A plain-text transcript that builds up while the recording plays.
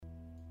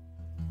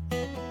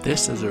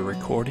This is a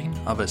recording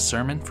of a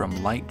sermon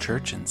from Light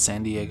Church in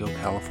San Diego,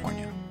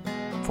 California.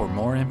 For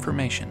more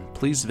information,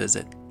 please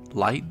visit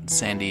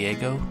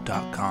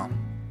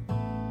lightsandiego.com.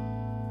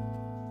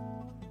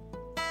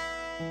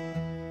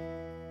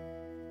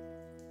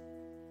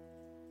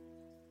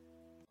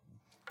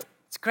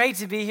 It's great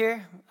to be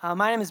here.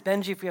 My name is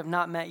Benji, if we have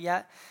not met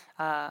yet.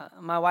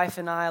 My wife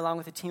and I, along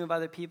with a team of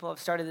other people, have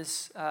started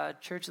this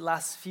church the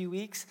last few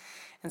weeks.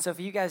 And so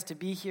for you guys to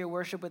be here,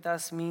 worship with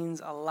us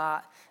means a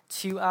lot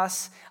to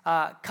us.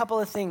 Couple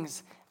of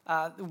things.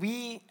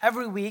 We,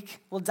 every week,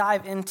 will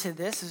dive into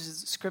this. This is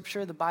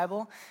Scripture, the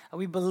Bible.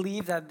 We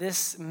believe that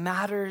this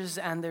matters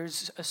and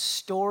there's a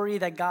story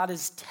that God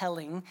is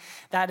telling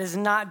that is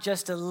not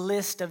just a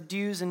list of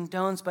do's and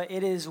don'ts, but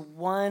it is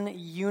one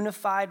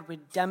unified,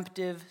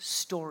 redemptive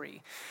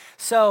story.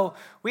 So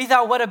we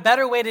thought, what a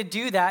better way to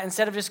do that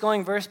instead of just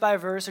going verse by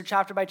verse or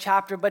chapter by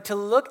chapter, but to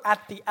look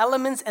at the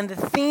elements and the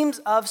themes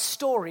of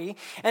story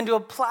and to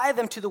apply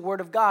them to the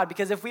Word of God.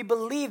 Because if we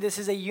believe this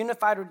is a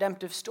unified,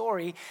 redemptive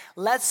story,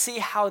 let's see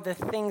how the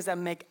things that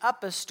make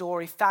up a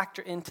story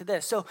factor into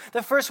this. So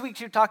the first week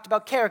we talked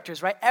about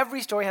characters, right?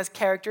 Every story has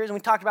characters, and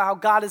we talked about how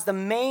God is the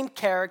main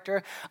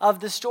character of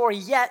the story,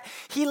 yet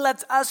He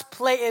lets us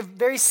play a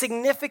very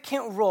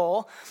significant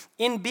role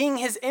in being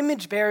His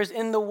image bearers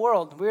in the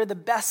world. We're the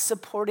best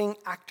supporting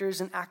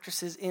actors and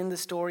actresses in the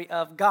story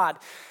of God.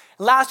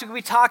 Last week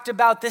we talked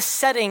about this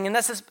setting, and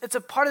it's a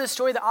part of the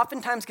story that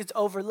oftentimes gets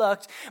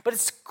overlooked, but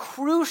it's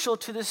crucial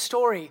to the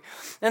story.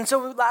 And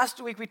so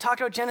last week we talked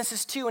about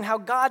Genesis 2 and how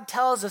God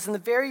tells us in the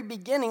very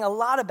beginning a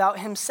lot about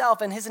Himself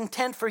and His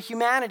intent for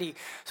humanity.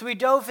 So we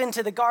dove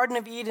into the Garden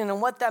of Eden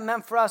and what that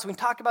meant for us. We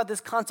talked about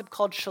this concept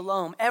called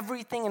shalom,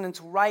 everything in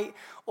its right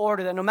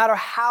order, that no matter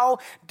how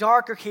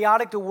dark or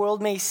chaotic the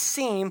world may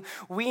seem,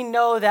 we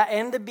know that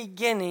in the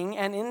beginning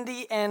and in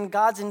the end,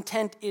 God's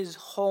intent is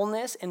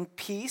wholeness and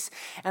peace,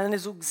 and that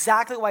is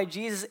exactly why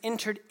Jesus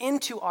entered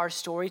into our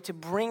story to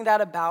bring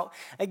that about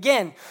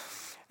again.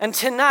 And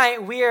tonight,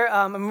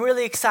 I'm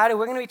really excited.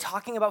 We're going to be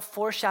talking about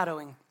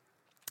foreshadowing.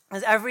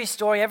 As every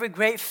story, every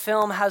great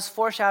film has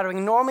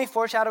foreshadowing. Normally,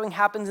 foreshadowing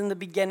happens in the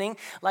beginning,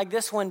 like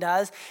this one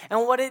does.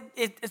 And what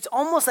it's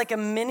almost like a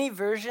mini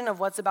version of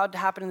what's about to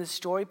happen in the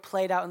story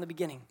played out in the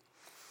beginning.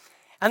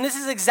 And this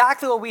is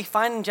exactly what we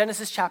find in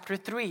Genesis chapter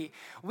 3.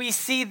 We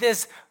see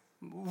this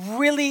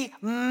really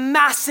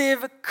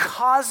massive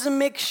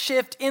cosmic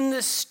shift in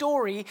the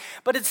story,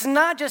 but it's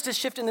not just a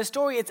shift in the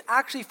story, it's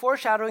actually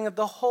foreshadowing of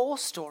the whole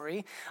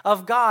story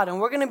of God.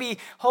 And we're going to be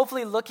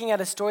hopefully looking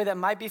at a story that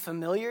might be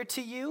familiar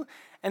to you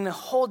in a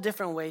whole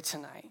different way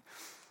tonight.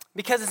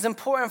 Because it's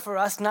important for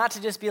us not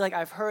to just be like,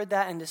 I've heard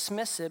that and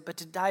dismiss it, but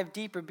to dive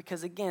deeper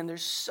because, again,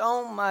 there's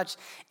so much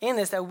in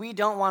this that we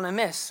don't want to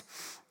miss.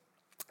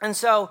 And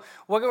so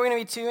what we're going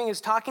to be doing is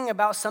talking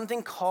about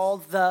something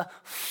called the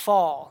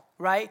fall,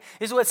 right?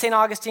 This is what St.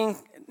 Augustine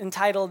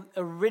entitled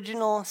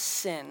Original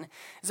Sin.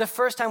 It's the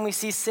first time we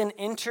see sin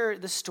enter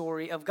the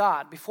story of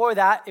God. Before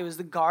that, it was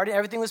the garden.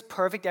 Everything was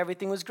perfect.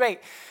 Everything was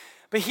great.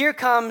 But here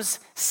comes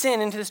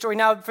sin into the story.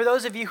 Now, for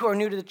those of you who are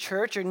new to the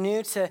church or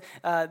new to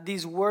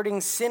these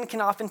wordings, sin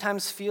can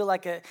oftentimes feel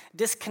like a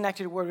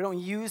disconnected word. We don't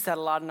use that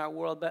a lot in our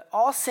world. But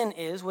all sin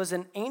was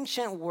an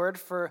ancient word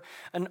for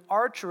an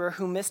archer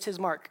who missed his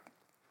mark.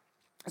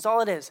 That's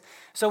all it is.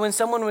 So when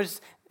someone was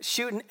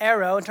shoot an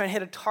arrow and try to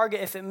hit a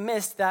target, if it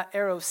missed, that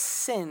arrow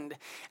sinned.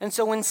 And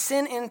so when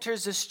sin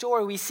enters the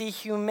story, we see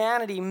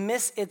humanity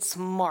miss its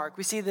mark.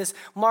 We see this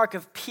mark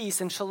of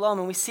peace and shalom,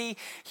 and we see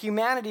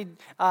humanity,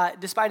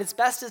 despite its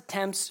best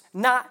attempts,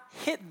 not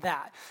hit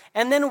that.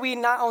 And then we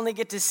not only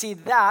get to see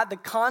that, the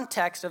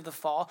context of the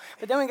fall,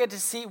 but then we get to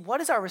see what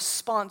is our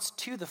response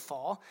to the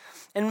fall,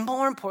 and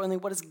more importantly,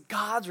 what is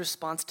God's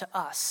response to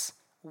us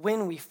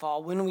when we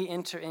fall, when we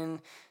enter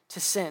into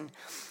sin.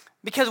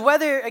 Because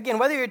whether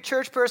you're a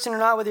church person or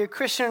not, whether you're a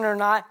Christian or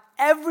not,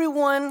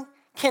 everyone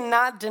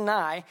cannot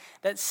deny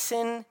that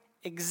sin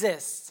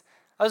exists.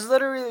 I was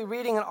literally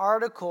reading an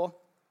article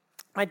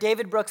by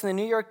David Brooks in the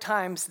New York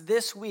Times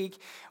this week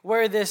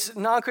where this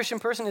non-Christian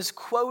person is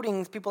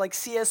quoting people like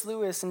C.S.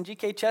 Lewis and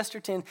G.K.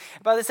 Chesterton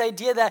about this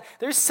idea that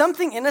there's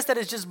something in us that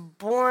is just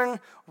born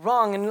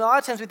wrong. And a lot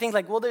of times we think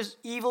like, well, there's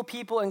evil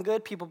people and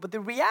good people. But the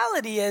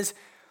reality is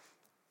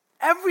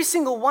every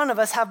single one of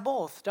us have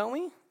both, don't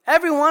we?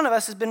 Every one of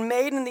us has been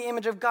made in the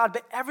image of God,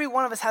 but every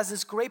one of us has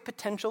this great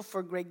potential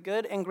for great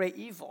good and great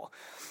evil.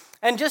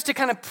 And just to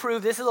kind of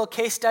prove this, a little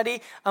case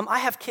study, I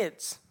have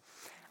kids.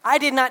 I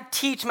did not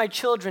teach my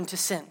children to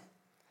sin,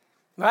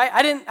 right?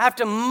 I didn't have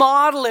to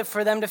model it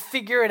for them to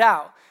figure it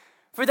out,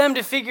 for them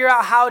to figure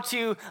out how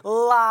to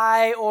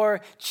lie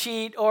or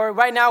cheat. Or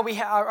right now we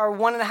have our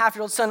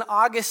 1.5-year-old son,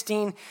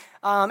 Augustine,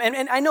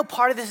 and I know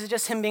part of this is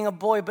just him being a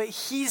boy, but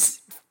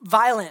he's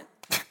violent.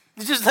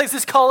 Just let's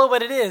just call it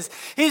what it is.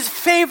 His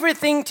favorite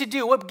thing to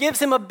do, what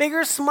gives him a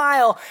bigger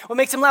smile, what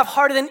makes him laugh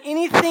harder than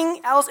anything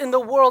else in the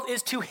world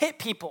is to hit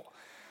people.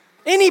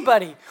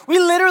 Anybody. We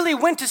literally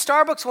went to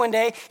Starbucks one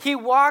day. He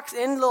walks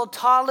in, little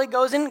toddler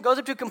goes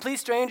up to a complete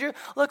stranger,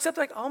 looks up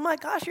like, oh my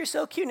gosh, you're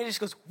so cute. And he just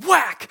goes,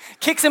 whack,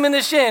 kicks him in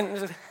the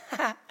shin.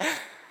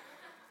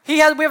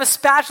 We have a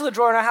spatula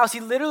drawer in our house. He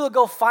literally will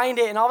go find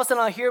it, and all of a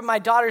sudden I'll hear my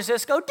daughters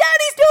just go,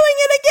 "Daddy's doing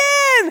it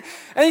again!"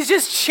 And he's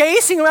just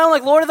chasing around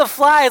like Lord of the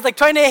Flies, like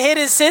trying to hit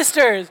his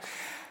sisters.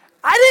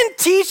 I didn't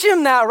teach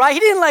him that, right? He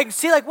didn't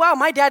see wow,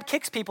 my dad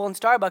kicks people in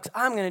Starbucks.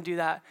 I'm going to do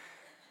that.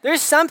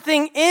 There's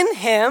something in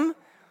him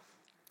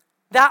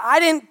that I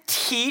didn't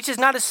teach. Is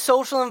not a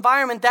social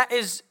environment that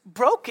is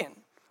broken,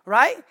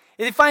 right?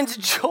 He finds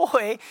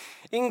joy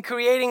in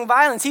creating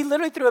violence. He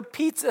literally threw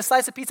a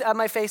slice of pizza at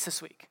my face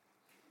this week.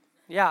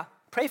 Yeah,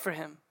 pray for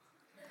him.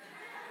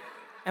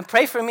 And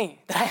pray for me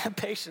that I have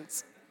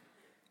patience.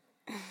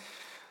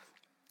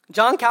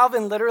 John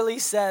Calvin literally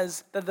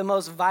says that the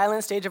most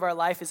violent stage of our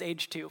life is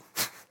age 2.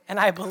 And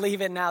I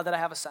believe it now that I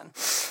have a son.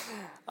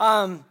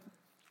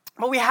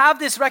 But we have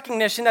this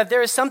recognition that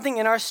there is something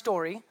in our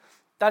story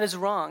that is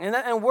wrong.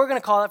 And we're going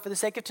to call it, for the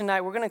sake of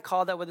tonight, we're going to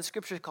call that what the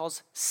scripture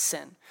calls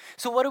sin.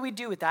 So what do we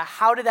do with that?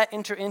 How did that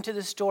enter into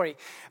the story?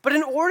 But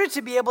in order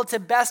to be able to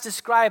best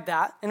describe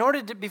that,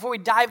 before we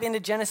dive into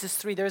Genesis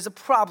 3, there's a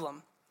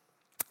problem.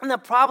 And the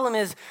problem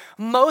is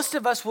most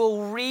of us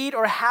will read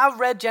or have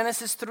read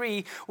Genesis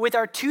 3 with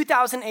our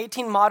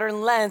 2018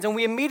 modern lens, and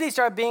we immediately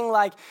start being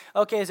like,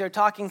 okay, is there a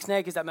talking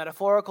snake? Is that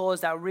metaphorical?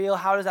 Is that real?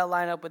 How does that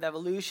line up with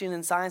evolution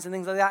and science and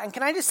things like that? And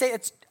can I just say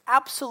it's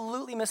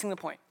absolutely missing the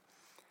point?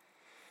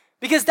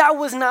 Because that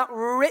was not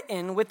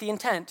written with the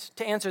intent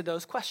to answer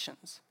those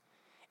questions.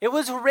 It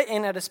was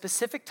written at a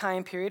specific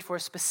time period for a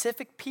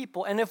specific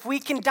people, and if we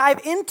can dive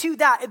into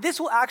that, this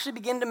will actually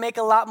begin to make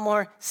a lot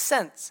more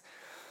sense.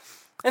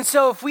 And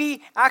so if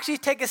we actually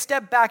take a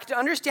step back to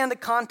understand the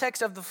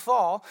context of the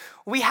fall,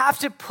 we have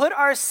to put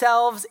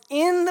ourselves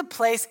in the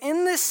place,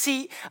 in the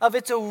seat of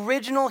its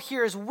original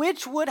hearers,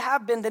 which would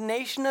have been the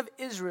nation of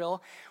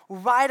Israel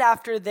right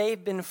after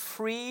they've been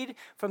freed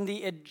from the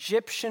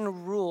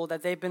Egyptian rule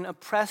that they've been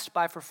oppressed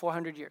by for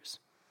 400 years.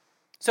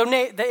 So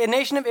the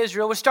nation of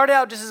Israel, which started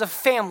out just as a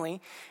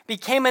family,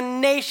 became a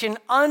nation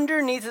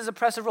underneath his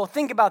oppressive rule.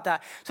 Think about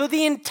that. So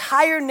the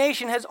entire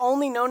nation has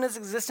only known its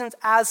existence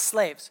as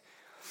slaves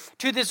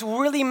to this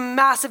really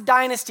massive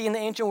dynasty in the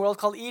ancient world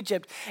called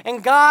Egypt.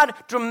 And God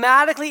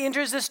dramatically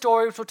enters this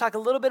story, which we'll talk a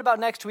little bit about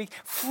next week,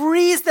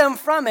 frees them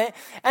from it.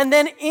 And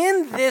then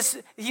in this,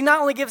 he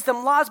not only gives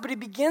them laws, but he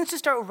begins to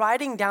start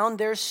writing down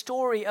their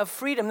story of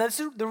freedom.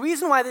 The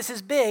reason why this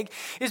is big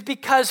is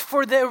because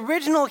for the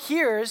original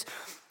hearers,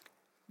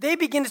 they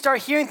begin to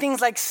start hearing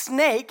things like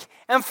snake.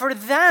 And for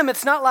them,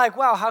 it's not like,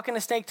 wow, how can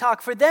a snake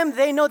talk? For them,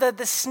 they know that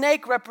the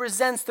snake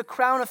represents the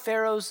crown of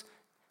Pharaoh's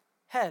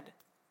head.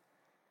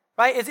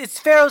 Right? It's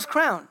Pharaoh's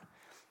crown.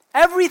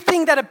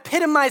 Everything that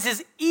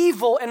epitomizes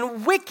evil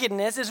and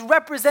wickedness is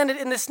represented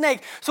in the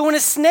snake. So when a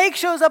snake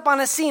shows up on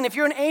a scene, if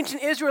you're an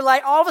ancient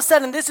Israelite, all of a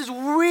sudden this is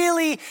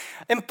really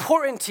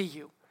important to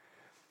you.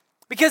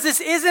 Because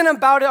this isn't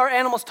about our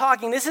animals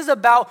talking. This is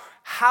about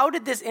how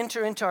did this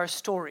enter into our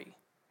story?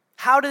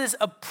 How did this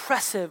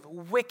oppressive,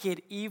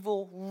 wicked,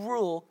 evil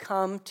rule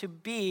come to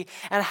be?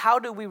 And how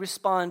do we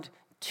respond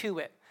to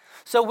it?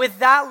 So with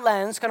that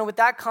lens, kind of with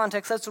that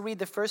context, let's read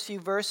the first few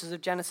verses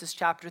of Genesis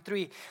chapter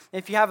 3.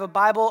 If you have a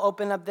Bible,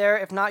 open up there.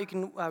 If not, you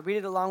can read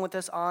it along with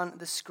us on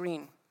the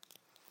screen.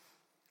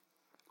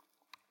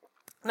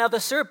 Now the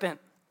serpent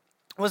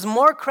was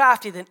more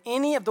crafty than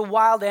any of the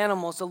wild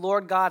animals the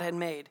Lord God had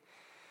made.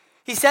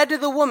 He said to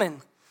the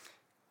woman,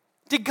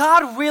 "Did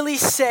God really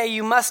say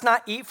you must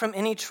not eat from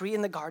any tree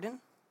in the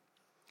garden?"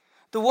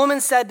 The woman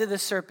said to the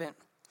serpent,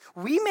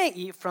 "We may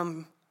eat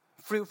from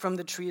fruit from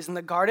the trees in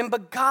the garden,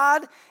 but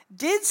God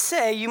did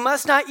say you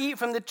must not eat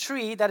from the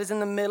tree that is in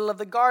the middle of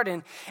the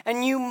garden,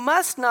 and you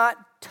must not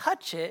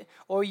touch it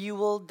or you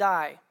will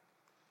die."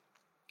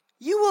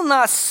 "You will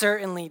not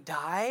certainly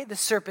die," the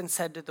serpent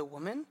said to the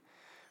woman,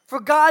 "for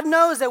God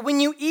knows that when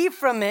you eat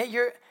from it,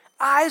 your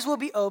eyes will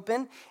be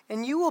open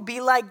and you will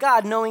be like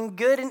God, knowing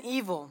good and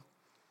evil."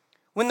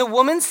 When the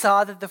woman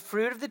saw that the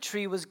fruit of the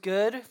tree was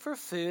good for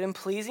food and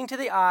pleasing to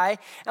the eye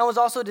and was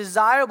also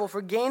desirable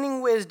for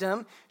gaining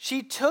wisdom,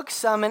 she took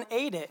some and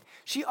ate it.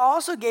 She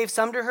also gave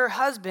some to her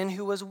husband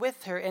who was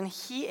with her, and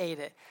he ate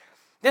it.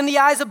 Then the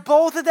eyes of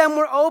both of them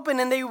were open,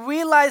 and they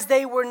realized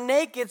they were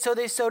naked, so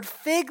they sewed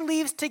fig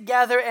leaves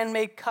together and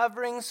made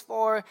coverings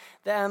for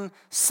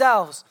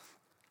themselves.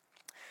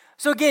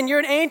 So again, you're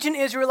an ancient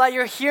Israelite,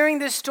 you're hearing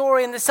this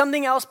story, and then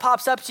something else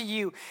pops up to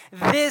you.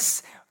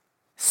 This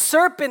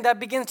serpent that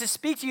begins to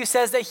speak to you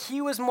says that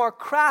he was more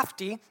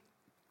crafty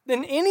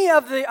than any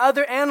of the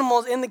other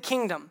animals in the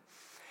kingdom.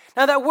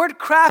 Now that word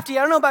crafty,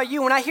 I don't know about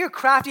you, when I hear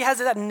crafty, it has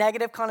that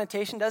negative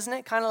connotation, doesn't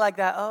it? Kind of like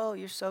that, oh,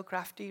 you're so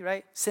crafty,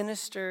 right?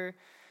 Sinister.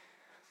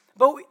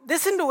 But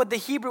listen to what the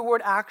Hebrew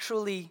word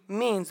actually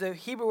means. The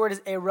Hebrew word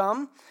is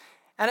aram,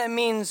 and it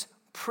means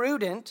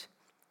prudent,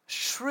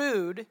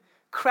 shrewd,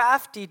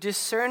 crafty,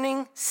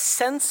 discerning,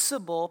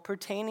 sensible,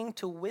 pertaining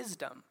to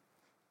wisdom.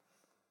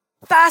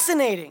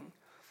 Fascinating.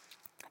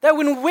 That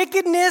when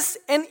wickedness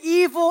and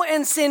evil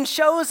and sin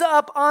shows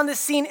up on the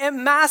scene, it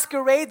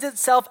masquerades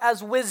itself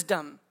as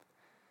wisdom.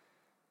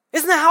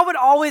 Isn't that how it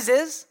always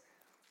is?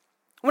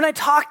 When I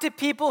talk to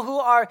people who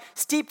are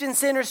steeped in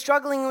sin or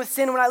struggling with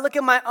sin, when I look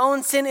at my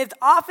own sin, it's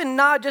often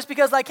not just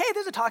because like, hey,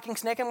 there's a talking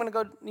snake, I'm going to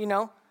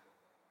go,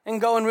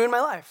 and go and ruin my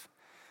life.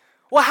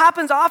 What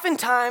happens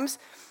oftentimes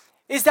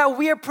is that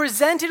we are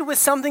presented with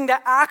something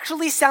that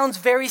actually sounds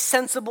very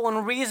sensible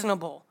and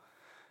reasonable.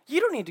 You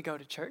don't need to go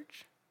to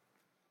church.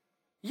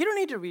 You don't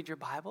need to read your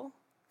Bible.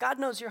 God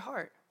knows your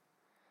heart.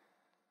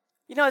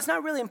 It's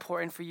not really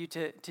important for you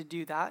to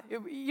do that.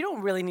 You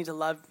don't really need to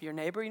love your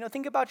neighbor.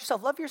 Think about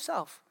yourself. Love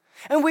yourself.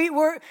 And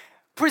we're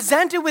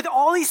presented with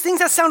all these things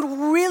that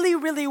sound really,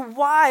 really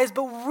wise,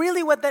 but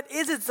really what that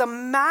is, it's a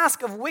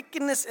mask of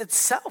wickedness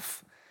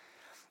itself.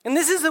 And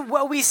this is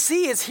what we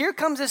see is here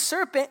comes this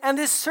serpent, and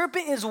this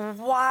serpent is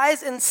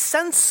wise and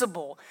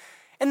sensible.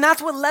 And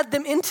that's what led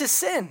them into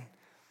sin.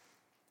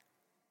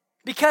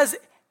 Because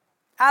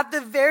at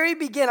the very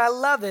beginning, I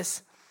love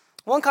this.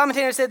 One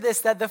commentator said this,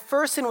 that the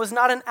first sin was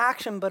not an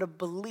action, but a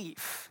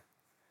belief.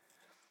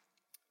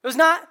 It was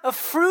not a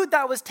fruit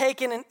that was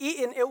taken and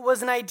eaten. It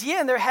was an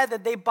idea in their head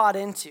that they bought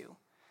into.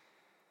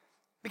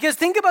 Because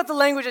think about the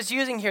language it's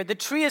using here. The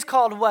tree is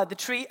called what? The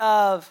tree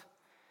of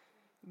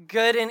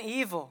good and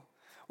evil.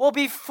 Well,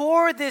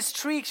 before this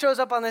tree shows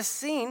up on the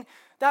scene,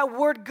 that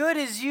word good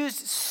is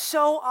used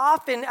so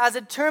often as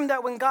a term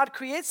that when God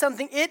creates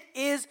something, it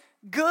is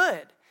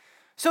good.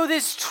 So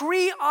this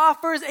tree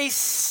offers a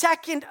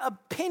second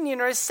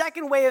opinion or a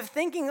second way of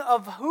thinking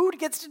of who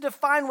gets to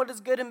define what is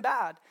good and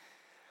bad.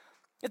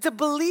 It's a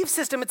belief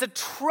system. It's a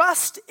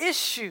trust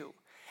issue.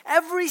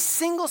 Every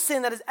single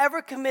sin that is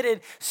ever committed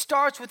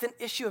starts with an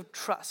issue of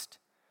trust.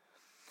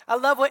 I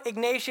love what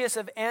Ignatius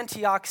of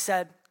Antioch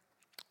said.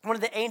 One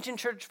of the ancient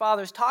church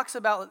fathers talks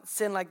about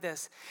sin like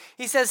this.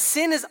 He says,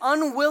 sin is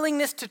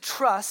unwillingness to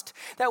trust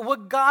that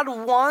what God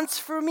wants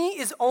for me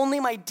is only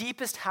my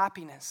deepest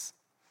happiness.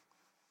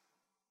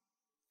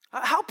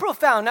 How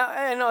profound. Now,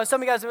 I know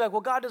some of you guys are like, well,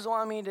 God doesn't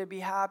want me to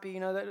be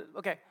happy.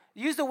 Okay.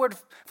 Use the word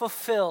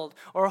fulfilled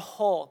or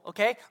whole,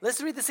 okay?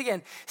 Let's read this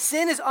again.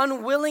 Sin is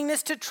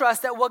unwillingness to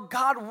trust that what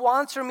God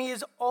wants from me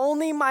is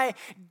only my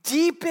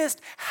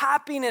deepest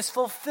happiness,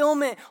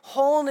 fulfillment,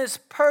 wholeness,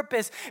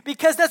 purpose.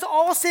 Because that's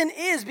all sin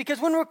is. Because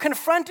when we're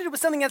confronted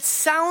with something that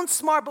sounds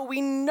smart but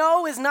we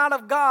know is not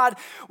of God,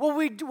 what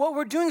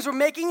we're doing is we're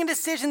making a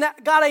decision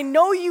that, God, I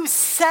know you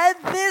said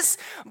this,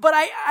 but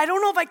I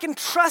don't know if I can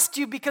trust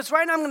you because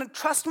right now I'm going to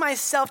trust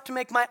myself to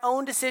make my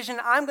own decision.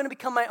 I'm going to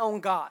become my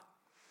own God.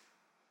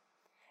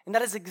 And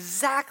that is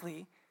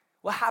exactly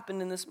what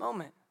happened in this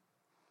moment.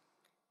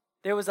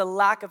 There was a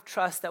lack of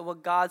trust that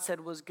what God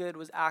said was good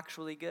was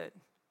actually good.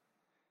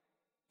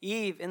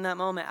 Eve, in that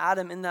moment,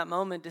 Adam, in that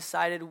moment,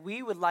 decided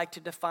we would like to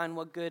define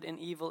what good and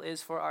evil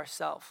is for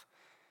ourselves.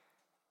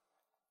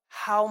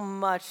 How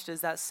much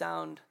does that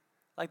sound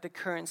like the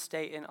current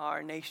state in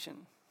our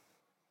nation?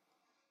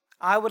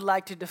 I would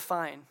like to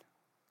define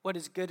what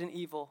is good and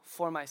evil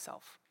for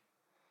myself.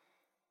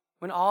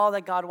 When all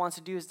that God wants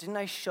to do is, didn't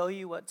I show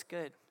you what's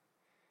good?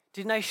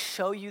 Didn't I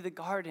show you the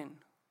garden,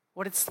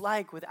 what it's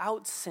like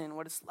without sin,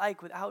 what it's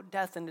like without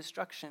death and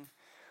destruction?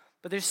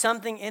 But there's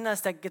something in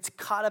us that gets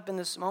caught up in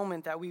this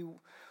moment that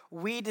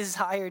we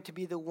desire to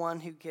be the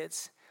one who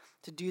gets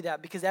to do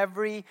that. Because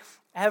every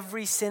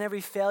sin,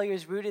 every failure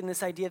is rooted in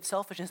this idea of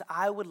selfishness.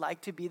 I would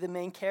like to be the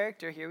main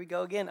character, here we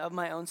go again, of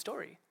my own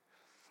story.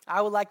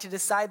 I would like to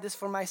decide this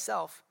for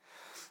myself.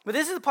 But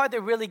this is the part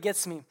that really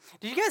gets me.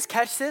 Did you guys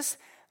catch this?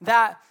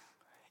 That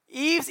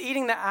Eve's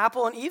eating the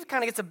apple, and Eve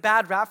kind of gets a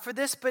bad rap for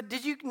this, but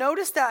did you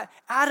notice that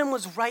Adam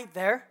was right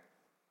there?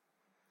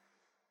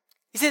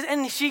 He says,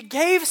 and she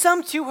gave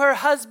some to her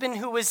husband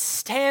who was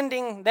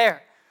standing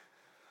there.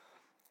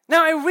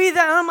 Now I read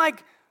that, and I'm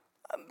like,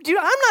 dude,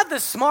 I'm not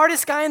the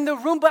smartest guy in the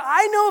room, but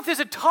I know if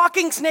there's a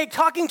talking snake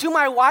talking to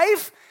my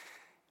wife,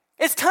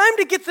 it's time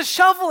to get the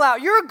shovel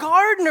out. You're a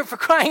gardener, for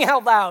crying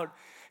out loud.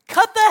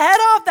 Cut the head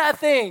off that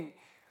thing.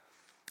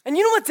 And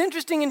you know what's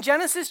interesting? In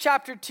Genesis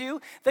chapter 2,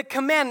 the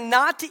command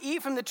not to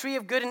eat from the tree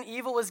of good and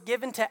evil was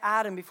given to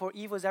Adam before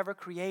Eve was ever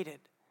created.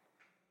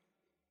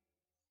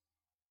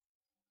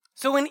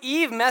 So when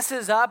Eve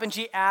messes up and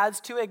she adds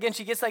to it, again,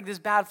 she gets like this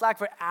bad flack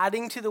for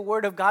adding to the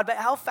word of God. But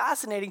how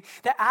fascinating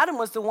that Adam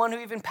was the one who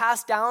even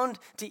passed down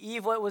to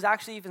Eve what was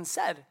actually even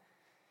said.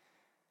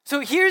 So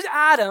here's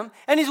Adam,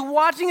 and he's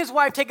watching his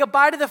wife take a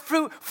bite of the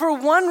fruit for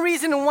one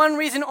reason and one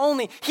reason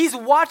only. He's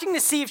watching to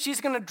see if she's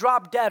going to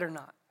drop dead or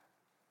not.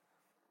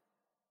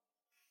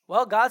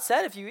 Well, God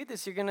said if you eat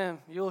this,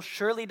 you'll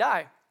surely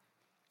die.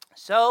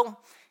 So,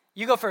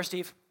 you go first,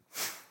 Eve.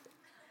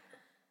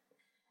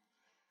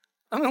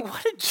 I mean,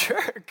 what a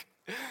jerk,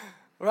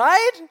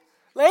 right?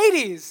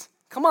 Ladies,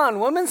 come on,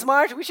 Women's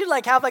March. We should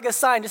have a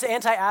sign, just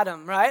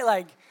anti-Adam, right?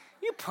 Like,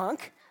 you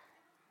punk.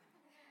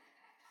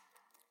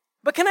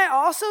 But can I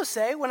also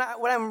say, when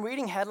I'm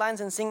reading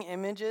headlines and seeing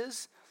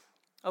images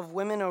of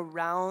women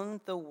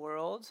around the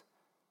world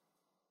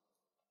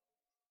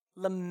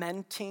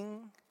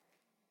lamenting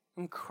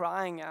and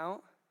crying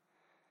out,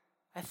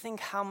 I think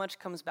how much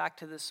comes back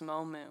to this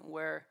moment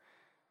where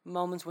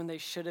moments when they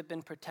should have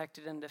been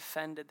protected and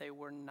defended, they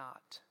were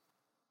not.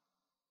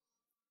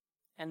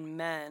 and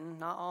men,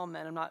 not all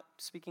men, I'm not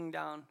speaking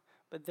down,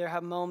 but there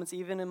have moments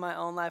even in my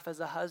own life as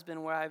a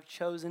husband where I've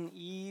chosen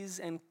ease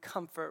and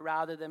comfort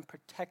rather than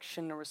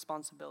protection and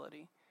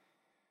responsibility.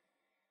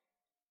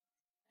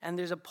 And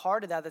there's a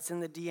part of that that's in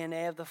the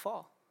DNA of the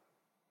fall.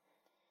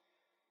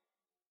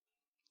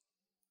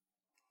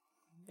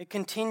 It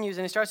continues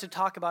and it starts to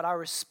talk about our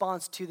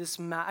response to this.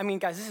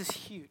 Guys, this is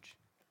huge.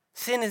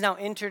 Sin has now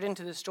entered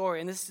into the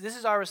story, and this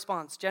is our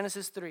response.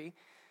 Genesis 3,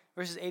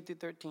 verses 8 through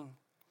 13.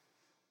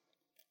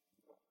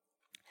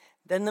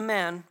 Then the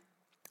man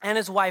and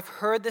his wife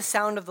heard the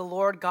sound of the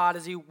Lord God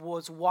as he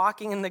was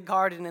walking in the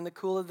garden in the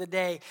cool of the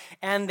day,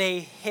 and they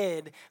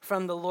hid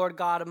from the Lord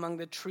God among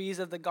the trees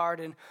of the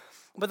garden.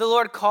 But the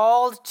Lord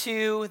called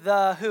to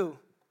the who?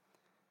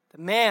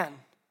 The man.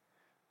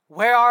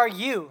 Where are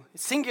you?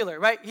 It's singular,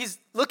 right? He's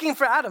looking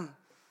for Adam.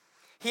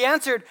 He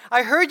answered,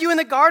 I heard you in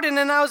the garden,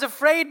 and I was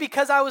afraid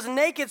because I was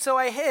naked, so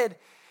I hid.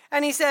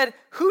 And he said,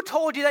 who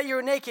told you that you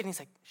were naked? And he's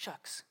like,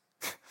 shucks.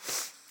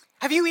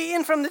 Have you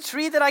eaten from the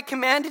tree that I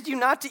commanded you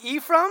not to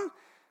eat from?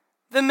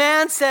 The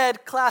man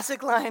said,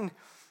 classic line,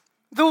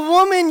 the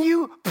woman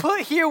you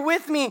put here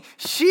with me,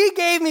 she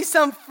gave me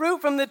some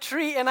fruit from the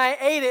tree and I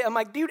ate it. I'm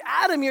like, dude,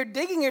 Adam, you're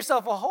digging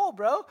yourself a hole,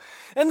 bro.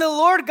 And the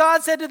Lord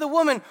God said to the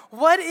woman,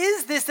 what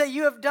is this that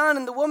you have done?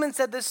 And the woman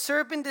said, the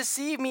serpent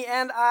deceived me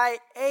and I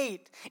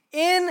ate.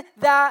 In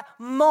that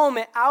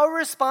moment, our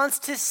response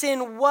to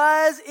sin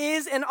was,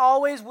 is, and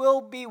always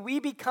will be, we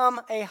become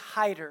a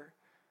hider.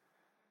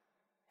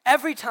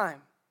 Every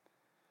time.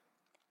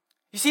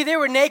 You see, they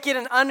were naked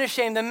and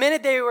unashamed. The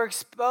minute they were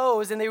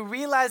exposed and they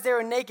realized they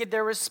were naked,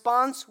 their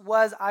response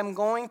was, I'm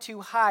going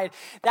to hide.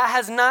 That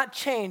has not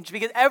changed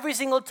because every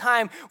single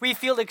time we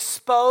feel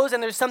exposed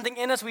and there's something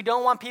in us we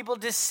don't want people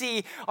to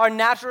see, our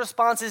natural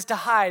response is to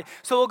hide.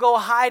 So we'll go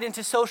hide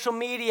into social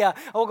media,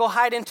 or we'll go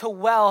hide into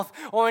wealth,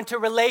 or into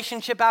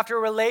relationship after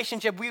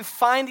relationship. We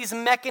find these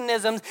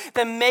mechanisms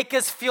that make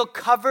us feel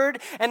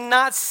covered and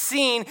not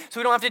seen so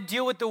we don't have to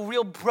deal with the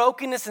real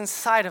brokenness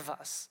inside of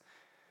us.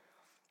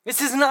 This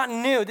is not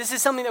new. This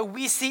is something that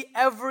we see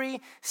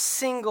every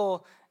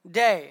single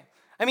day.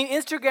 I mean,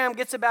 Instagram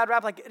gets a bad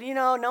rap, like,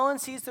 no one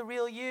sees the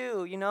real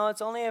you.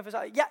 It's only if it's,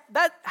 yeah,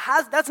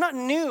 that's not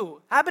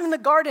new. Happened in the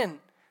garden.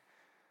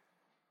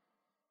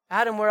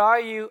 Adam, where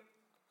are you?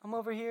 I'm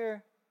over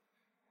here.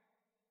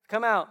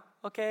 Come out.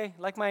 Okay,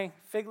 like my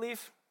fig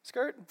leaf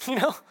skirt,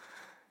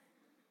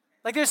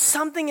 Like there's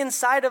something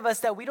inside of us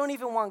that we don't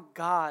even want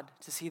God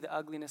to see the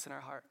ugliness in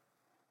our heart.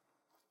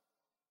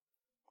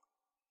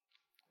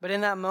 But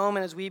in that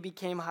moment, as we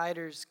became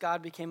hiders,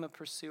 God became a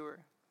pursuer.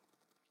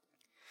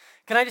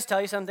 Can I just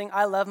tell you something?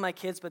 I love my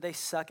kids, but they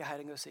suck at hide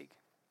and go seek.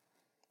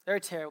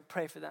 They're terrible.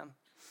 Pray for them.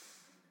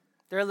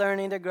 They're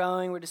learning, they're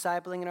growing, we're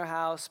discipling in our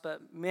house.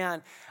 But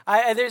man,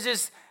 there's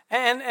this,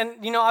 and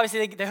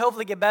obviously they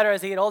hopefully get better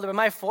as they get older. But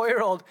my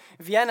 4-year-old,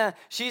 Vienna,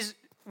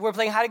 we're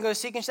playing hide and go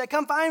seek, and she's like,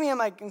 come find me. I'm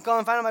like, I'm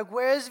going to find her. I'm like,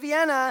 where's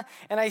Vienna?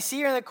 And I see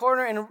her in the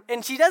corner,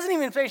 and she doesn't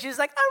even finish. She's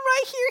like, I'm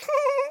right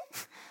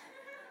here.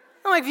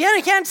 I'm like, Vienna,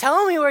 you can't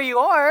tell me where you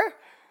are.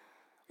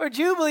 Or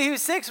Jubilee,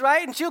 who's 6,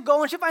 right? And she'll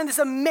go and she'll find this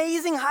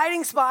amazing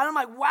hiding spot. I'm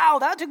like, wow,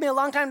 that took me a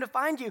long time to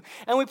find you.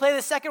 And we play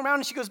the second round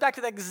and she goes back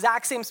to the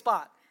exact same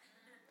spot.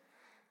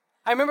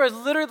 I remember I was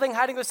literally playing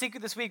hide and go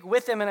seek this week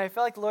with him, and I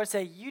felt like the Lord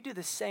said, you do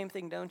the same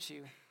thing, don't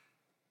you?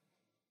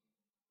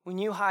 When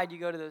you hide, you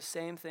go to those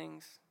same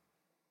things.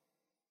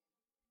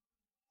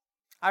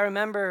 I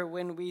remember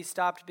when we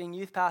stopped being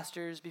youth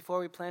pastors before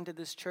we planted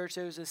this church,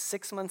 there was a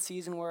 6-month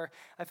season where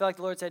I felt like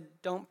the Lord said,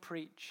 don't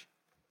preach.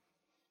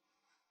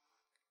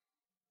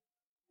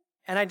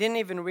 And I didn't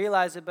even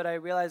realize it, but I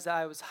realized that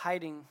I was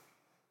hiding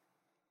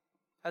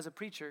as a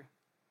preacher.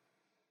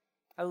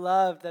 I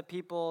loved that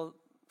people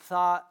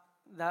thought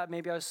that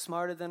maybe I was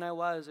smarter than I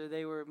was, or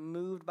they were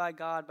moved by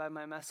God, by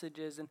my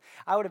messages. And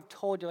I would have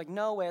told you, like,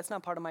 no way, it's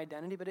not part of my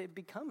identity, but it had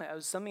become it. It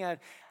was something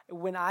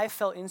when I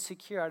felt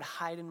insecure, I'd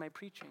hide in my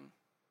preaching.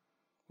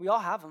 We all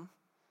have them.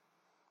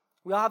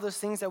 We all have those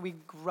things that we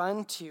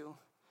run to,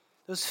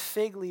 those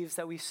fig leaves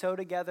that we sow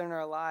together in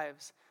our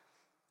lives.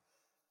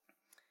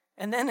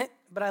 And then,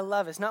 but I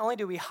love it. Not only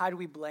do we hide,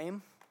 we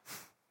blame.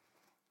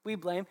 We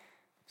blame.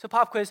 So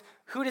pop quiz,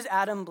 who does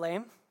Adam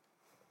blame?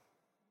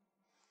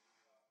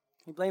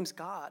 He blames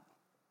God.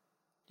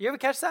 Do you ever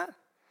catch that?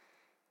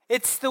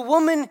 It's the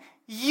woman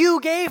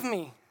you gave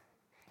me.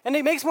 And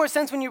it makes more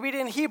sense when you read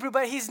it in Hebrew,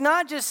 but he's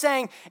not just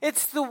saying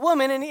it's the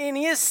woman, and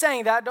he is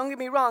saying that, don't get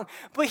me wrong,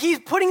 but he's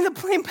putting the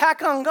blame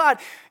back on God.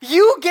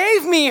 You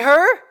gave me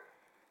her.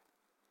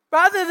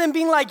 Rather than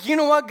being like, you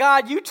know what,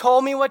 God, you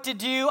told me what to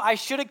do. I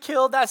should have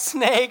killed that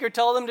snake or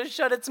told him to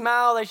shut its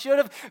mouth. I should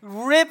have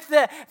ripped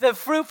the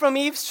fruit from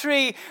Eve's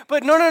tree.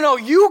 But no,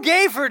 you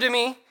gave her to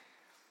me.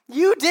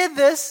 You did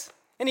this.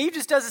 And Eve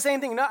just does the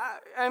same thing. No,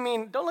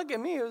 don't look at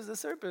me. It was the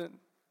serpent.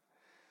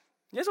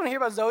 You guys want to hear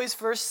about Zoe's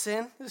first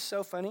sin? This is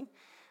so funny.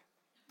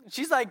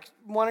 She's like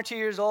 1 or 2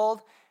 years old.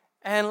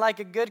 And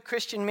like a good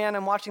Christian man,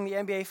 I'm watching the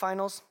NBA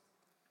finals.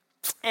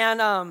 And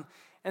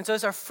And so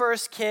it's our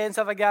first kid and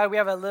stuff like that. We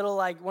have a little,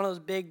 like, one of those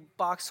big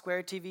box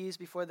square TVs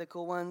before the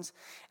cool ones.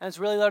 And it's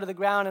really low to the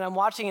ground. And I'm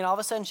watching it. And all of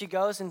a sudden she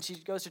goes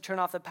to turn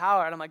off the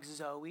power. And I'm like,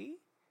 Zoe,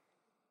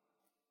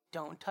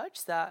 don't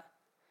touch that,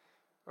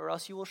 or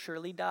else you will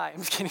surely die. I'm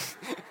just kidding.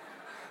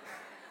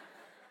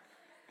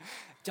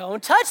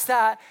 Don't touch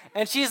that.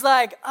 And she's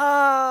like,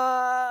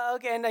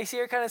 okay. And I see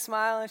her kind of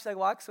smile, and she like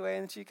walks away,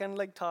 and she kind of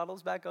like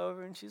toddles back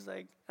over, and she's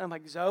like, and I'm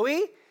like,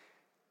 Zoe,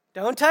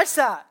 don't touch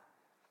that.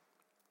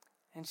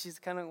 And she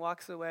kind of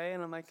walks away,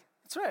 and I'm like,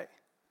 that's right.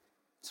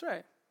 That's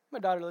right. My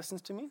daughter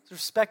listens to me. There's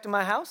respect in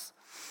my house.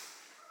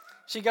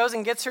 She goes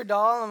and gets her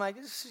doll, and I'm like,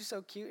 she's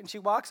so cute. And she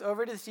walks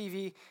over to the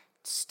TV,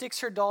 sticks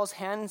her doll's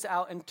hands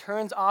out, and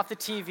turns off the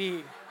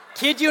TV.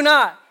 Kid you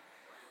not.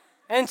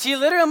 And she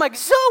literally, I'm like,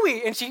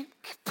 Zoe! And she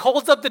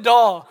pulls up the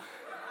doll.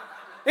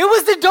 It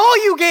was the doll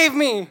you gave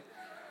me.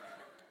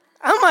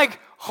 I'm like,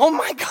 oh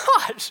my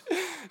gosh.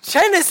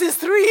 Genesis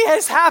 3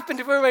 has happened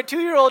for my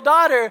 2-year-old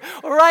daughter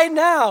right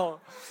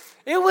now.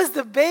 It was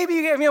the baby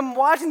you gave me. I'm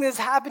watching this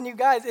happen, you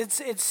guys.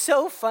 It's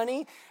so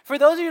funny. For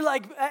those of you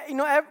like,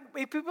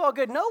 people are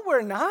good. No,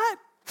 we're not.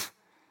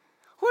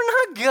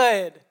 We're not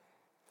good.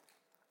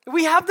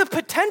 We have the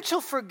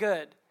potential for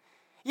good.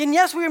 And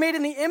yes, we were made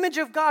in the image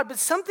of God, but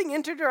something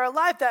entered our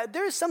life that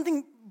there is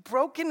something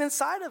broken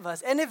inside of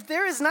us. And if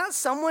there is not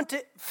someone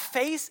to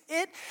face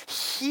it,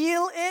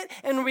 heal it,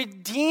 and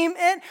redeem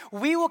it,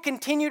 we will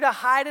continue to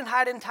hide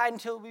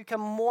until we become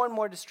more and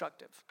more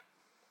destructive.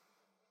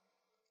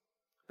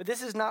 But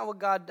this is not what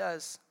God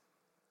does.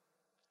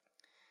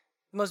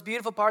 The most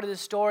beautiful part of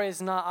this story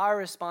is not our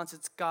response,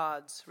 it's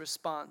God's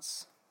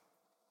response.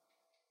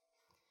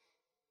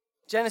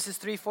 Genesis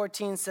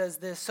 3:14 says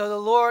this, so the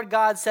Lord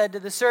God said to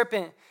the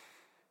serpent,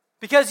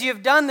 because you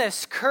have done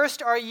this,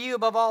 cursed are you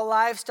above all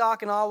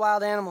livestock and all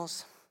wild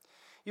animals.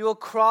 You will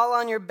crawl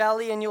on your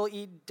belly and you will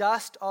eat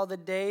dust all the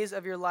days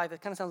of your life. It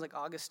kind of sounds like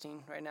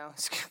Augustine right now.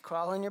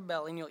 Crawl on your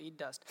belly and you'll eat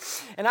dust.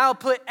 And I will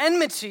put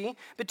enmity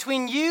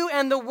between you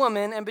and the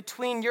woman and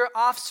between your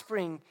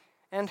offspring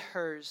and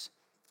hers.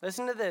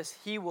 Listen to this.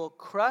 He will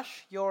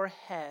crush your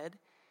head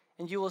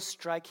and you will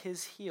strike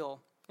his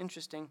heel.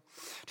 Interesting.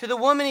 To the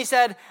woman he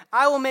said,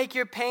 I will make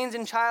your pains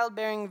in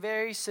childbearing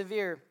very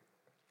severe.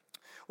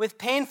 With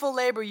painful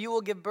labor you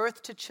will give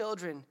birth to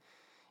children.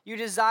 Your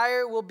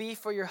desire will be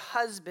for your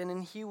husband,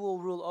 and he will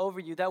rule over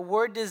you. That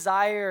word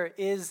desire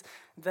is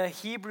the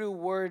Hebrew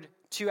word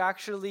to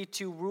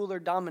rule or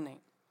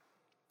dominate.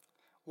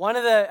 One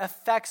of the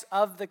effects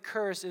of the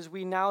curse is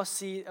we now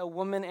see a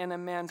woman and a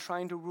man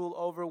trying to rule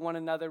over one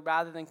another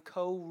rather than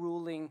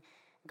co-ruling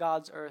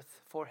God's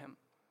earth for him.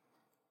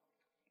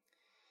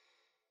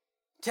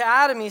 To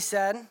Adam he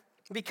said,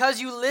 because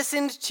you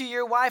listened to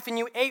your wife and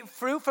you ate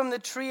fruit from the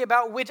tree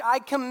about which I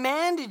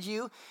commanded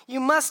you, you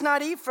must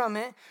not eat from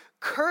it.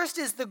 Cursed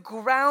is the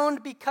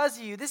ground because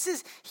of you. This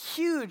is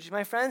huge,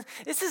 my friends.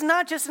 This is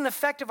not just an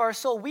effect of our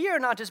soul. We are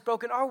not just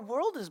broken. Our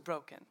world is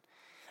broken.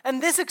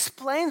 And this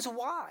explains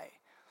why.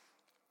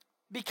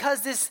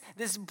 Because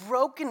this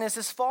brokenness,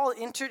 this fall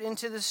entered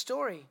into the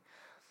story.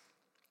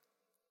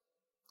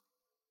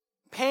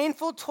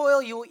 Painful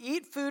toil, you will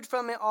eat food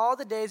from it all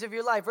the days of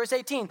your life. Verse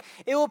 18,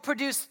 it will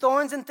produce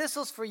thorns and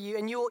thistles for you,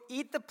 and you will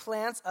eat the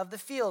plants of the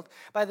field.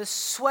 By the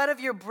sweat of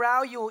your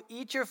brow you will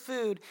eat your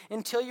food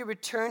until you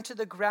return to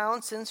the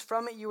ground, since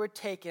from it you were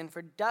taken.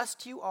 For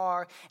dust you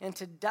are, and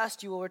to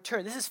dust you will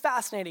return. This is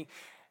fascinating.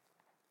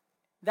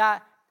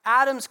 That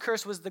Adam's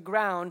curse was the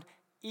ground,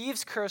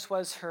 Eve's curse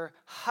was her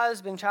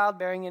husband,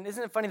 childbearing. And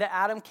isn't it funny that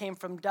Adam came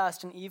from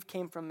dust and Eve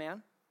came from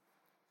man?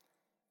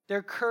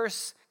 Their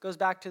curse goes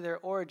back to their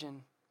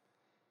origin.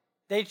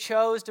 They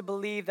chose to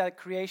believe that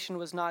creation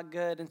was not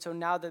good, and so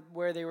now that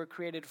where they were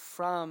created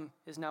from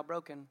is now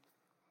broken.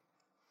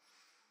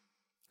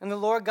 And the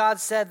Lord God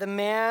said, the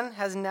man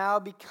has now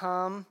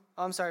become,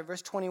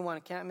 verse 21. I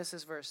can't miss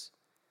this verse.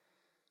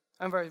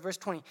 Verse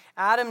 20.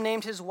 Adam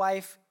named his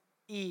wife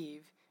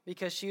Eve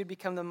because she would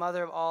become the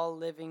mother of all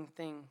living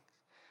things.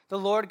 The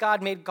Lord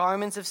God made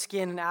garments of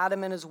skin, and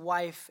Adam and his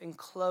wife and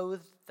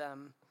clothed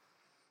them.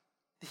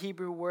 The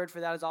Hebrew word for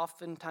that is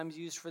oftentimes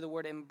used for the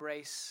word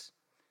embrace.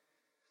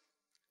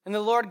 And the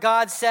Lord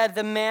God said,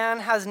 the man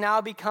has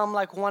now become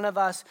like one of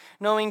us,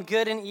 knowing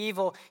good and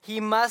evil. He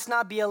must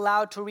not be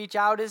allowed to reach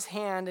out his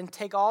hand and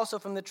take also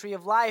from the tree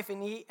of life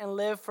and eat and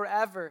live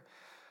forever.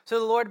 So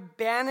the Lord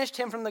banished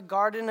him from the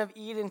Garden of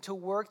Eden to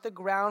work the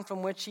ground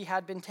from which he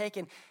had been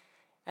taken.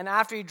 And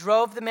after he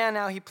drove the man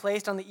out, he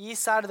placed on the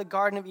east side of the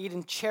Garden of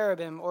Eden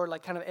cherubim, or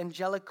like kind of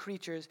angelic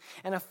creatures,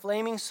 and a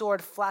flaming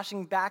sword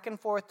flashing back and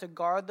forth to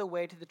guard the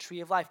way to the tree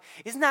of life.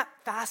 Isn't that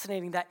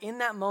fascinating that in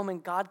that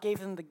moment, God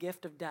gave them the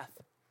gift of death?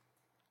 It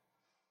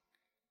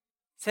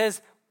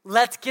says,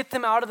 let's get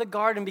them out of the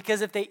garden,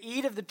 because if they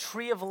eat of the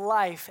tree of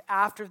life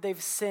after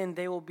they've sinned,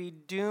 they will be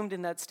doomed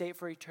in that state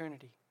for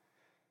eternity.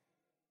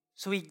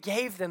 So he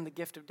gave them the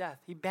gift of death.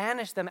 He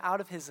banished them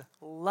out of his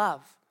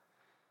love.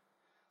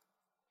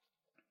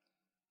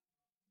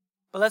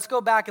 But let's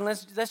go back and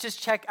let's just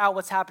check out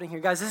what's happening here.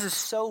 Guys, this is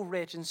so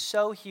rich and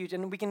so huge,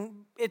 and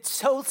it's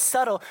so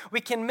subtle,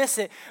 we can miss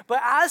it. But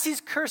as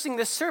he's cursing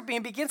the serpent, he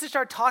begins to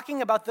start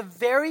talking about the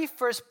very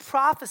first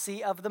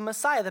prophecy of the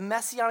Messiah, the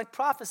messianic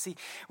prophecy,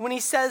 when he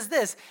says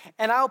this,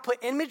 and I will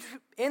put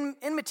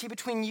enmity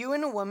between you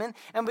and a woman,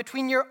 and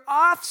between your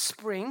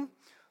offspring,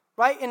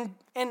 right?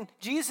 And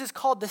Jesus is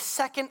called the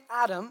second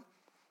Adam,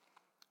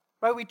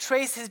 right? We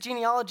trace his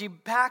genealogy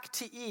back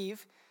to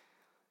Eve.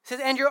 It says,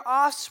 and your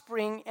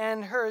offspring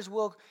and hers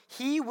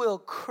he will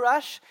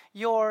crush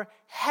your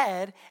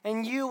head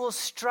and you will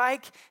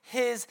strike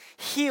his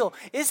heel.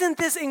 Isn't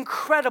this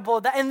incredible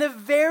that in the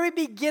very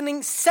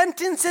beginning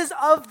sentences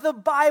of the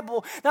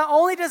Bible, not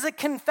only does it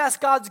confess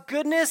God's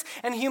goodness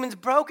and humans'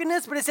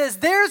 brokenness, but it says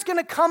there's going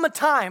to come a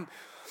time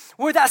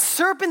where that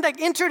serpent that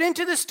entered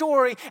into the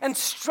story and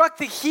struck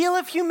the heel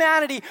of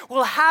humanity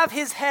will have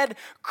his head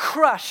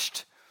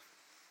crushed.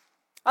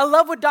 I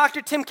love what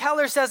Dr. Tim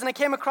Keller says, and I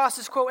came across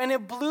this quote, and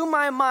it blew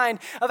my mind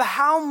of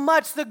how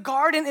much the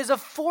garden is a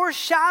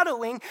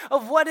foreshadowing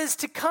of what is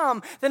to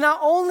come. That not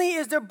only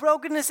is there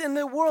brokenness in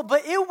the world,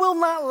 but it will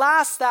not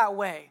last that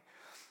way.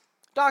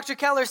 Dr.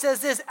 Keller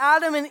says this,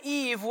 Adam and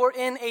Eve were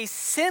in a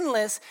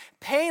sinless,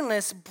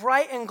 painless,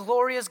 bright, and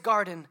glorious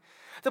garden.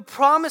 The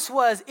promise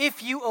was,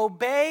 if you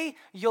obey,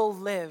 you'll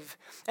live.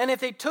 And if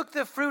they took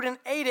the fruit and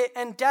ate it,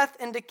 and death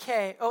and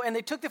decay,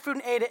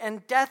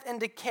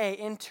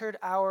 entered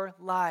our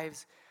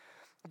lives.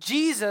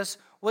 Jesus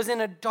was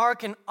in a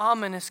dark and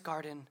ominous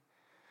garden.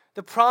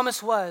 The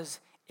promise was,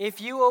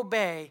 if you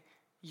obey,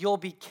 you'll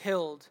be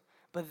killed,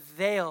 but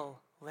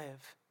they'll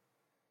live.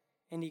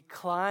 And he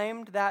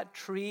climbed that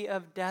tree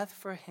of death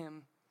for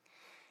him,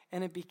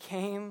 and it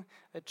became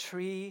a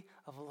tree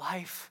of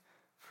life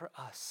for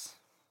us.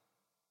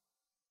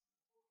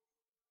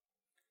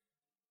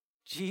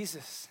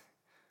 Jesus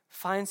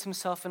finds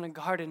himself in a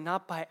garden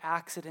not by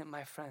accident,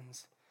 my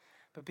friends,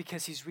 but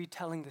because he's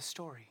retelling the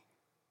story.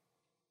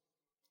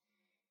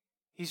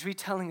 He's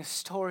retelling a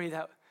story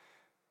that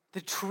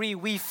the tree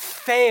we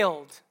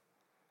failed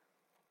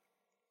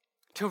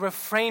to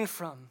refrain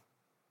from,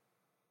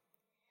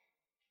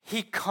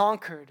 he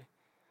conquered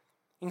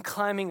in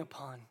climbing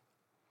upon.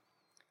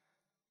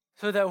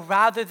 So that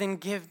rather than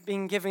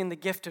being given the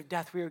gift of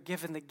death, we were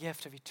given the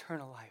gift of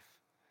eternal life.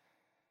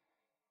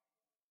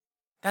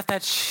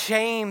 That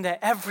shame that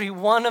every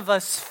one of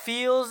us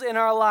feels in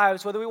our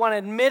lives, whether we want to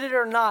admit it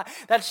or not,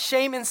 that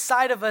shame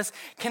inside of us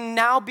can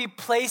now be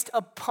placed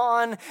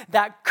upon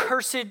that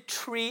cursed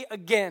tree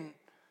again.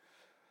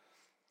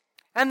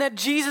 And that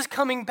Jesus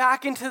coming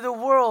back into the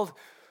world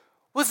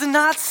was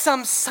not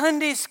some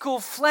Sunday school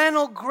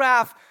flannel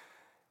graph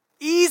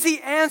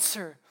easy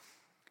answer.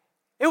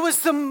 It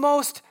was the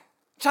most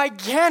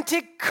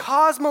gigantic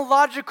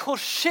cosmological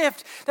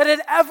shift that had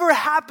ever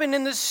happened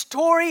in the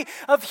story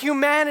of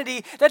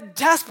humanity that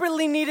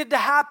desperately needed to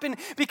happen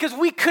because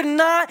we could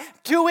not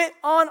do it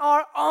on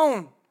our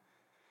own.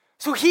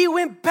 So he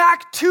went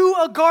back to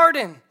a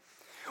garden,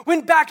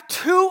 went back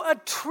to a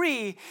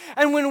tree,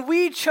 and when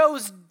we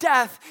chose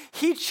death,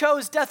 he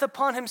chose death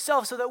upon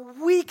himself so that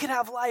we could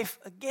have life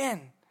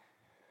again.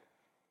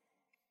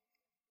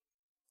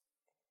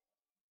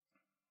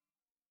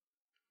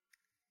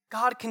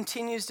 God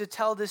continues to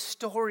tell this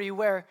story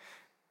where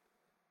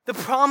the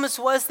promise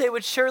was they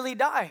would surely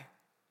die.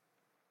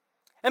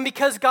 And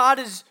because God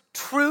is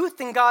truth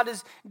and God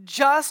is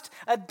just,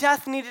 a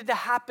death needed to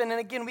happen. And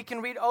again, we can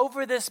read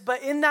over this,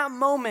 but in that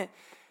moment,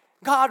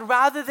 God,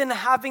 rather than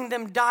having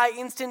them die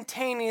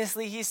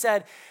instantaneously, he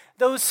said,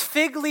 those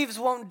fig leaves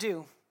won't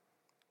do.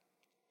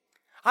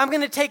 I'm going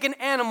to take an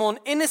animal, an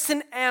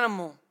innocent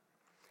animal,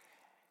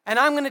 and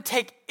I'm going to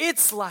take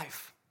its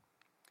life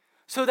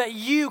so that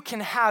you can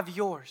have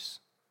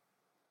yours.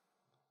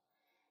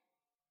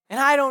 And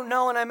I don't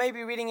know, and I may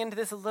be reading into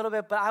this a little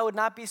bit, but I would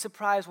not be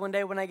surprised one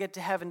day when I get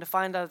to heaven to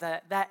find out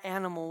that that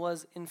animal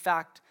was, in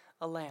fact,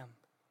 a lamb.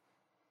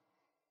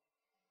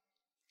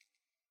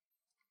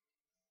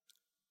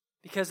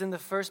 Because in the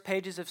first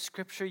pages of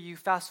Scripture, you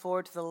fast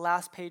forward to the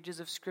last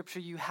pages of Scripture,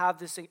 you have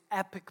this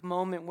epic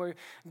moment where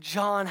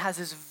John has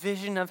this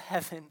vision of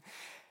heaven.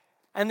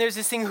 And there's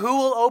this thing, who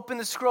will open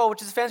the scroll,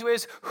 which is a fancy way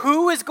of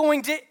who is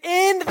going to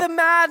end the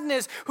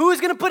madness? Who is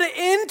going to put an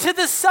end to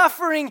the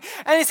suffering?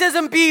 And it says,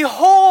 and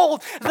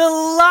behold, the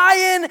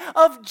Lion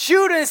of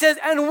Judah. And it says,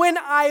 and when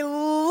I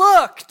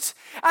looked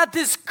at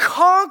this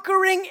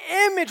conquering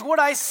image, what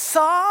I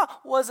saw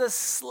was a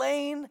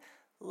slain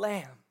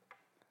lamb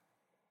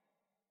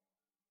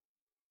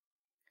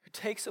who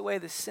takes away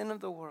the sin of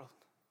the world.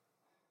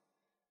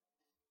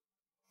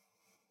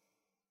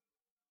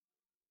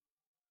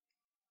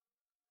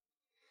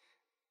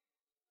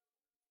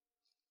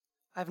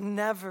 I've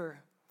never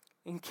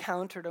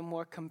encountered a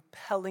more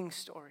compelling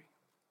story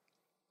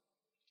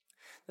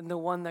than the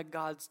one that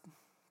God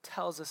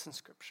tells us in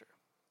Scripture.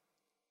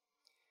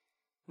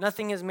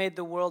 Nothing has made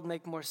the world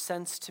make more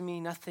sense to me.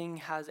 Nothing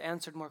has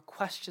answered more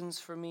questions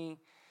for me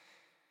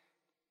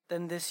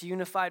than this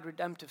unified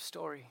redemptive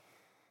story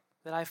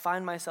that I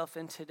find myself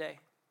in today.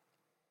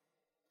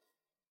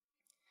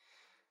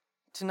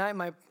 tonight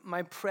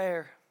my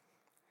prayer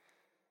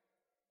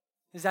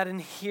is that in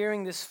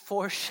hearing this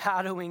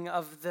foreshadowing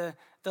of the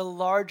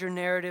larger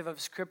narrative of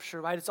Scripture,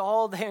 right? It's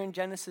all there in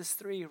Genesis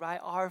 3, right?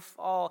 Our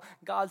fall,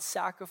 God's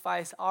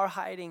sacrifice, our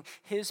hiding,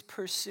 His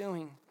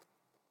pursuing.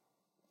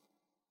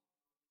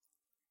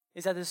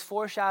 Is that this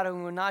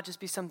foreshadowing will not just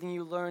be something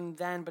you learned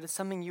then, but it's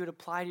something you would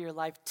apply to your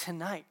life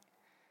tonight.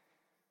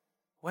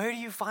 Where do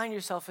you find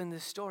yourself in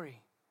this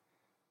story?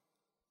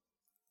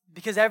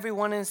 Because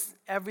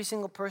every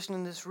single person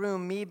in this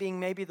room, me being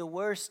maybe the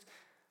worst,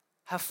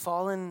 have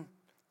fallen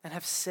and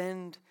have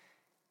sinned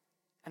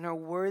and are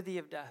worthy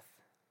of death.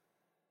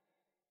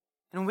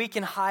 And we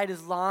can hide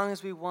as long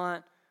as we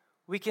want.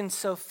 We can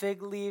sow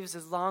fig leaves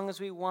as long as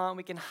we want.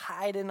 We can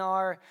hide in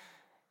our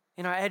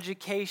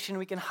education.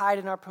 We can hide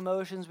in our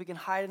promotions. We can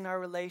hide in our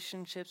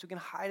relationships. We can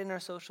hide in our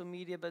social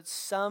media. But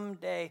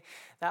someday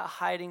that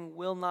hiding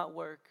will not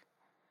work.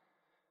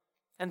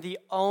 And the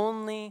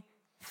only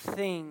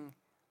thing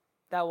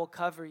that will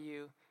cover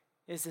you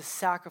is the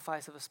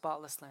sacrifice of a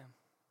spotless lamb.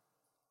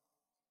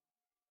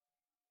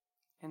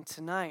 And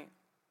tonight,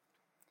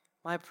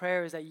 my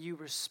prayer is that you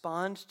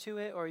respond to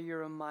it or you're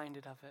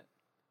reminded of it.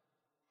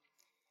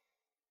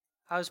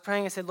 I was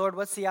praying, I said, Lord,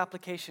 what's the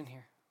application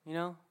here? You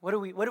know, what do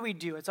we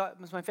do? It's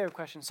my favorite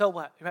question. So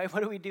what, right?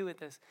 What do we do with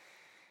this?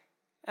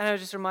 And I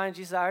was just reminded,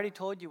 Jesus, I already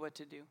told you what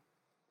to do.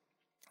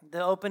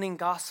 The opening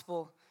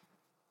gospel,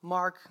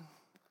 Mark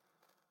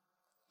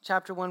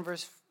chapter 1,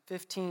 verse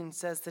 15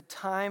 says, the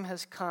time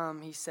has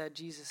come,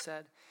 Jesus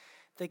said,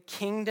 the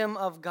kingdom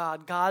of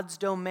God, God's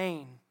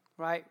domain,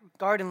 right?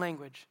 Garden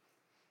language,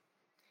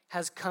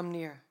 has come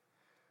near.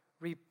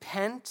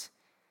 Repent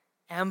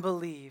and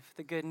believe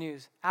the good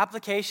news.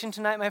 Application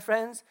tonight, my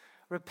friends,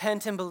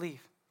 repent and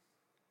believe.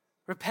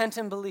 Repent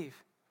and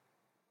believe.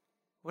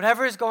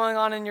 Whatever is going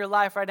on in your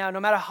life right now, no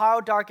matter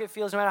how dark it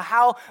feels, no matter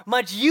how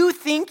much you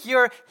think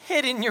you're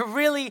hidden, you're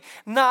really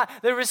not.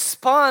 The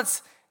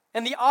response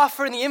and the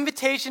offer and the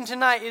invitation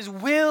tonight is,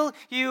 will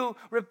you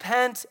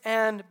repent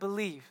and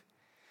believe?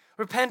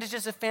 Repent is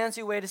just a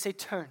fancy way to say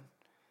turn.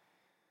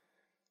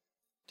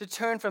 To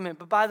turn from it.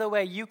 But by the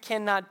way, you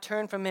cannot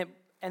turn from it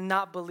and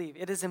not believe.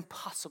 It is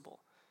impossible.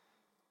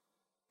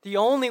 The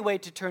only way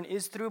to turn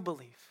is through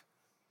belief.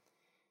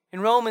 In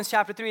Romans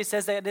chapter 3, it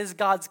says that it is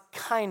God's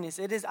kindness.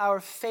 It is our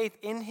faith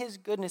in His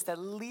goodness that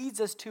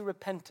leads us to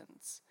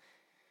repentance.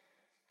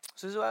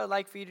 So this is what I would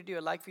like for you to do.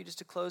 I'd like for you just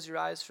to close your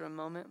eyes for a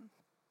moment.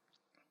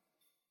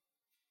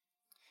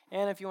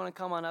 And if you want to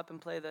come on up and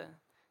play the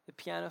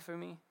piano for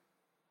me.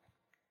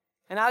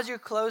 And as you're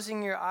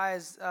closing your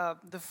eyes,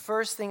 the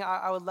first thing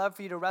I would love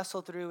for you to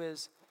wrestle through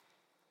is,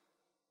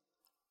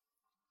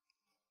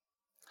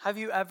 have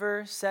you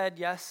ever said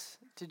yes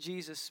to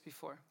Jesus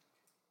before?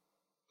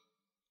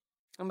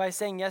 And by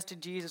saying yes to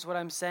Jesus, what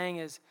I'm saying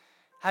is,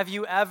 have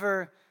you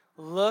ever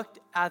looked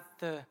at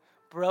the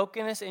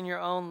brokenness in your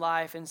own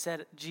life and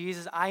said,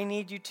 Jesus, I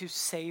need you to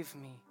save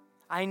me.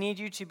 I need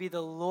you to be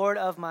the Lord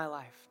of my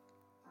life.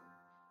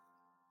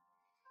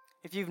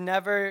 If you've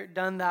never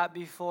done that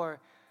before,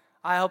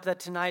 I hope that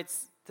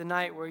tonight's the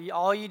night where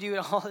all you do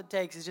and all it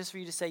takes is just for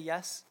you to say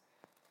yes.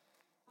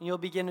 And you'll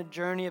begin a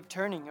journey of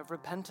turning, of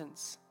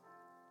repentance.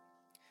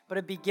 But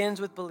it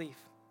begins with belief.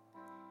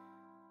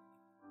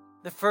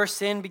 The first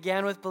sin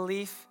began with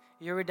belief.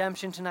 Your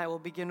redemption tonight will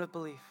begin with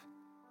belief.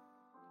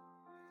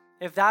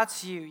 If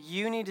that's you,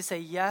 you need to say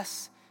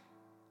yes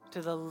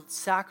to the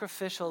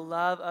sacrificial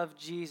love of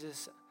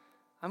Jesus.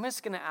 I'm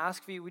just going to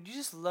ask for you, would you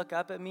just look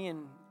up at me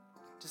and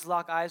just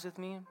lock eyes with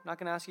me? I'm not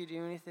going to ask you to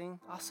do anything.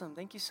 Awesome.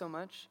 Thank you so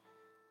much.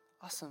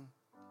 Awesome.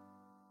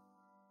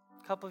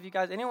 A couple of you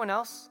guys. Anyone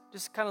else?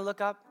 Just kind of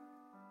look up.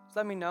 Just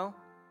let me know.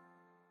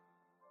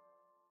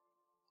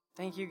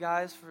 Thank you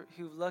guys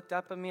who've looked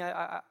up at me.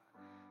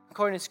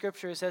 According to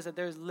Scripture, it says that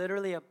there's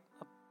literally a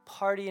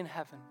party in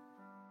heaven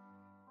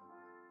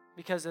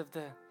because of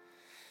the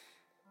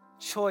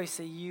choice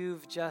that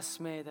you've just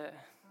made, the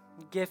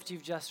gift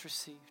you've just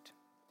received.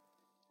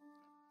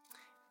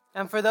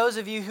 And for those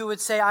of you who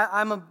would say,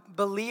 I'm a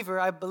believer,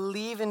 I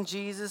believe in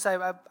Jesus,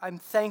 I'm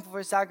thankful for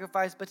His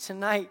sacrifice, but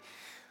tonight,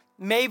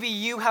 maybe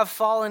you have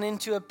fallen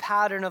into a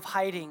pattern of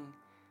hiding.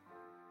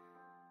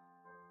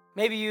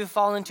 Maybe you've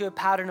fallen into a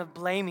pattern of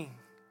blaming.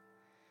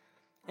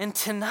 And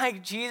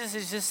tonight, Jesus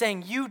is just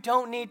saying, you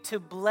don't need to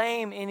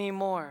blame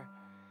anymore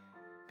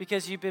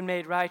because you've been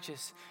made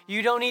righteous.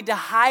 You don't need to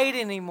hide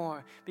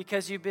anymore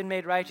because you've been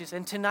made righteous.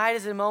 And tonight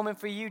is a moment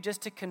for you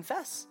just to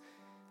confess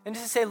and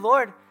just to say,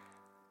 Lord,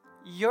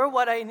 you're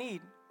what I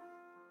need.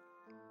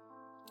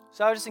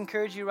 So I would just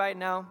encourage you right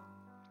now.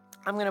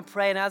 I'm going to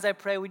pray, and as I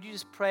pray, would you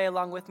just pray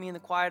along with me in the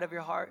quiet of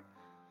your heart?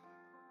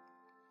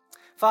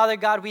 Father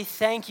God, we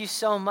thank you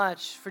so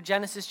much for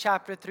Genesis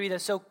chapter 3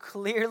 that so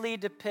clearly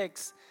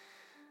depicts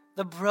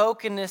the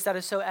brokenness that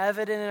is so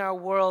evident in our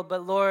world.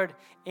 But Lord,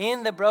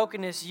 in the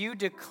brokenness, you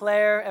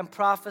declare and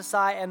prophesy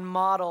and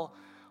model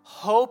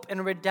hope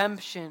and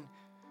redemption,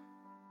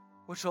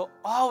 which will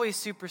always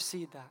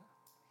supersede that.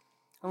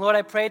 And Lord,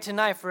 I pray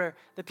tonight for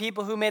the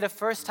people who made a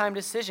first-time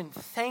decision.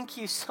 Thank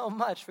you so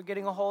much for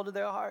getting a hold of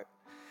their heart.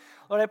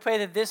 Lord, I pray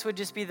that this would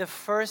just be the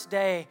first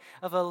day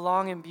of a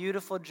long and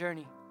beautiful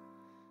journey.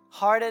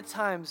 Hard at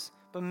times,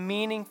 but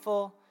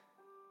meaningful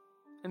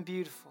and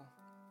beautiful.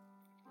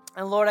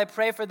 And Lord, I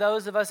pray for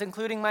those of us,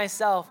 including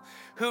myself,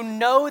 who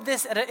know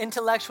this at an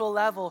intellectual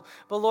level,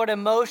 but Lord,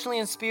 emotionally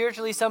and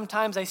spiritually,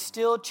 sometimes I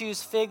still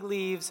choose fig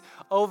leaves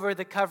over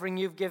the covering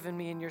you've given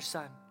me in your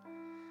Son.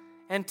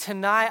 And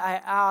tonight I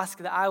ask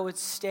that I would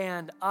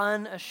stand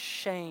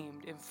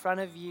unashamed in front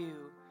of you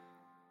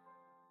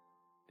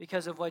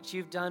because of what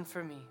you've done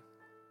for me.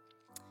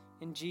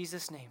 In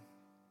Jesus' name,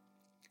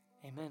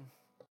 amen.